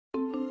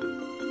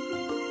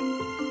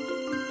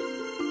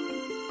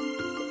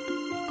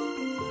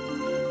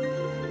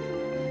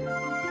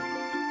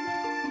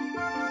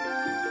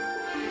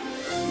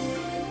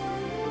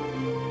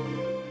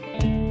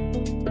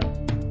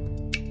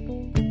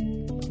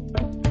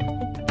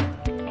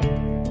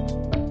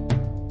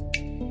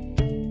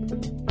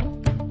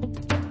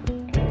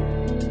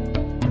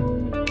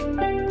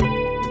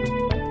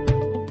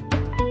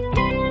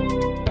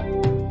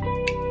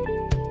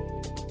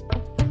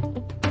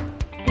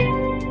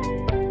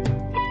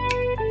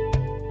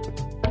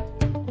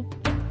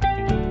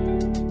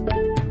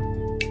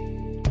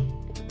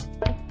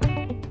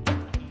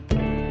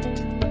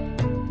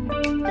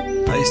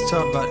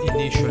start by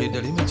initially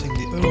delimiting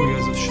the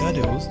areas of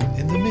shadows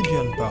in the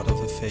median part of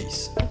the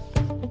face.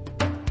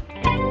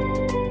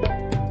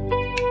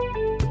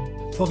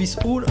 For this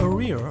whole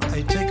area,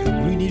 I take a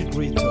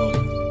greenish-grey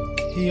tone.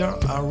 Here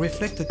are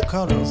reflected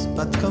colors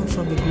that come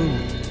from the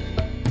groove.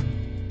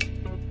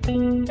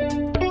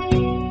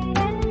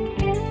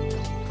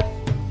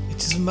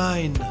 It is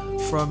mine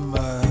from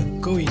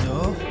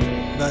Kohinoor,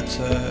 but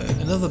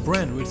another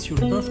brand will suit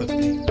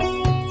perfectly.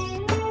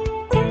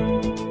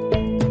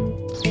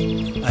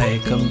 I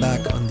come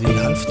back on the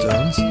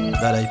half-tones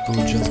that I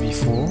put just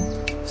before,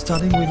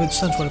 starting with the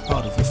central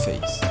part of the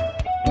face.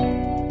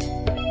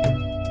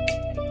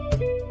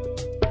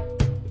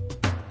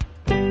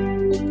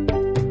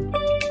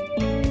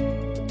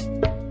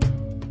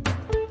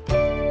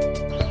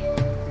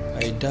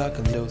 I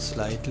darken those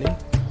slightly,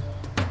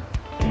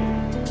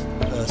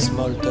 a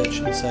small touch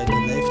inside the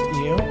left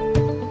ear.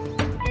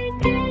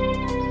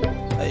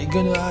 I'm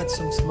gonna add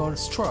some small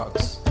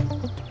strokes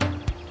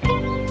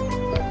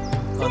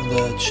on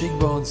the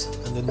cheekbones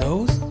and the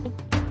nose.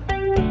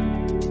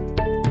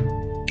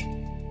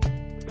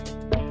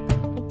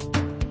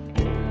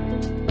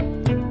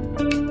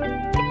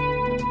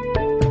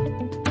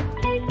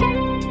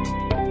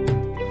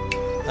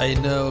 I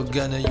now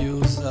gonna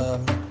use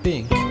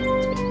pink.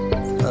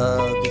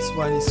 This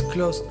one is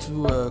close to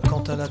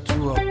Cantala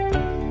Tour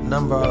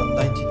number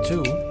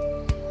 92.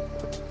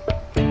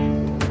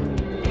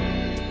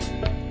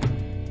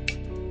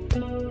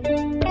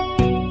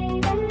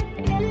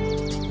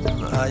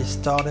 I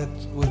started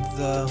with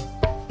the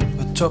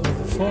top of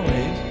the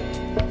forehead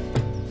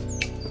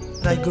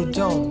and I go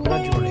down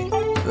gradually,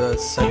 the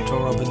center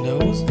of the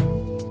nose,